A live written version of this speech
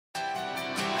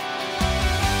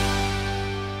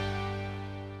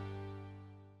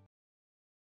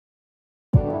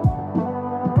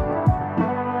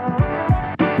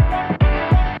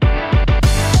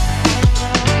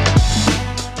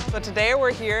Today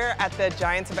we're here at the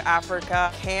Giants of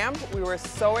Africa camp. We were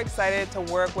so excited to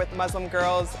work with Muslim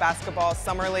Girls Basketball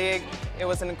Summer League. It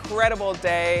was an incredible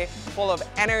day, full of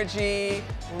energy,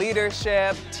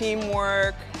 leadership,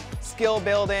 teamwork, skill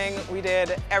building. We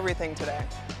did everything today.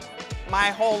 My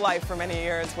whole life for many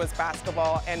years was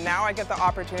basketball, and now I get the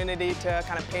opportunity to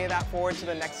kind of pay that forward to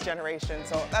the next generation.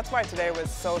 So that's why today was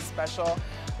so special,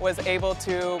 was able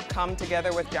to come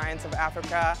together with Giants of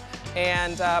Africa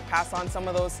and pass on some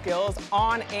of those skills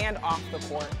on and off the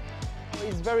court.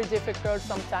 It's very difficult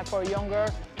sometimes for younger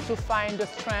to find the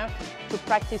strength to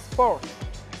practice sport.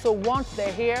 So once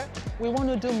they're here, we want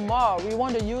to do more. We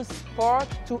want to use sport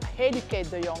to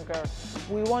educate the younger.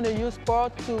 We want to use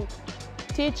sport to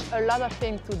teach a lot of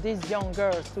things to these young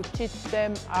girls, to teach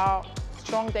them how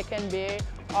strong they can be,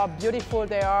 how beautiful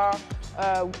they are,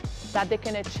 that they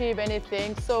can achieve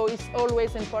anything. So it's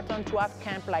always important to have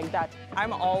camp like that.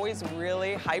 I'm always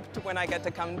really hyped when I get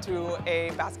to come to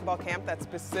a basketball camp that's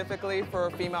specifically for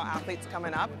female athletes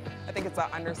coming up. I think it's an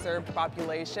underserved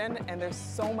population, and there's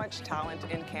so much talent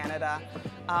in Canada.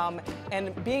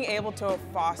 And being able to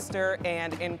foster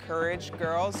and encourage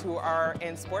girls who are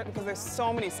in sport, because there's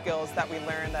so many skills that we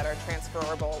learn that are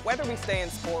transferable, whether we stay in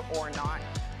sport or not.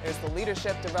 There's the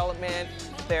leadership development,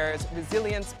 there's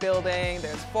resilience building,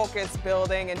 there's focus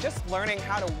building, and just learning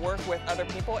how to work with other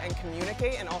people and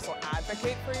communicate and also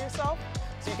advocate for yourself.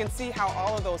 So you can see how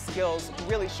all of those skills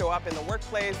really show up in the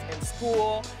workplace, in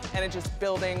school, and in just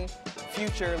building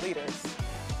future leaders.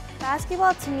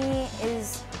 Basketball to me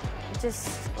is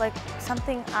just like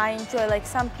something I enjoy. Like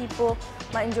some people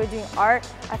might enjoy doing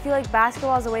art. I feel like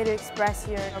basketball is a way to express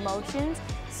your emotions.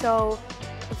 So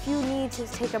if you need to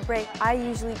take a break, I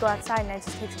usually go outside and I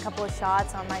just take a couple of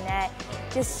shots on my net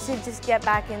just to get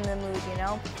back in the mood, you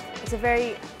know? It's a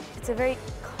very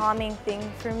calming thing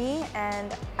for me,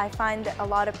 and I find that a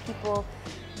lot of people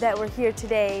that were here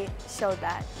today showed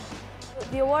that.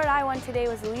 The award I won today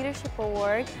was the Leadership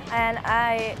Award, and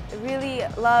I really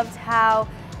loved how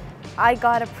I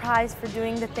got a prize for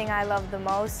doing the thing I love the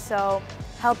most, so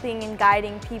helping and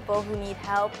guiding people who need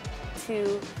help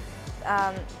to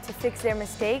fix their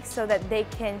mistakes so that they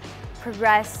can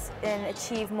progress and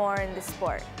achieve more in the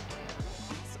sport.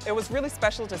 It was really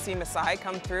special to see Masai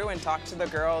come through and talk to the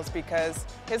girls, because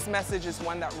his message is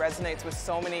one that resonates with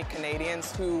so many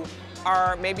Canadians who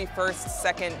are maybe first,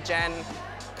 second gen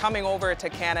coming over to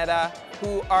Canada,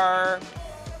 who are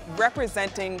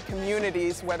representing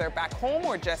communities, whether back home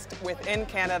or just within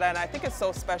Canada. And I think it's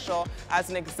so special as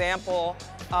an example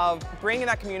of bringing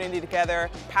that community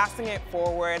together, passing it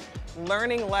forward,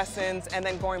 learning lessons, and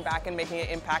then going back and making an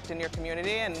impact in your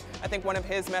community. And I think one of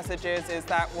his messages is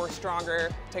that we're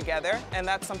stronger together, and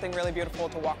that's something really beautiful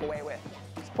to walk away with.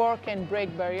 Sport can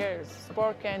break barriers.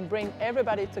 Sport can bring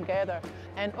everybody together.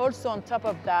 And also on top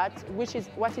of that,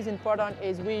 what is important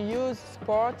is we use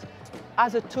sport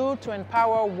as a tool to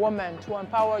empower women, to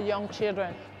empower young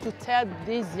children, to tell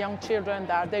these young children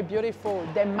that they're beautiful,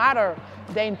 they matter,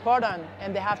 they're important,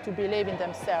 and they have to believe in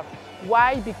themselves.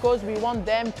 Why? Because we want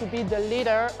them to be the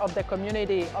leader of the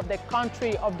community, of the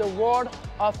country, of the world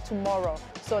of tomorrow.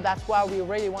 So that's why we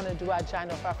really want to do at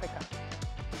Giants of Africa.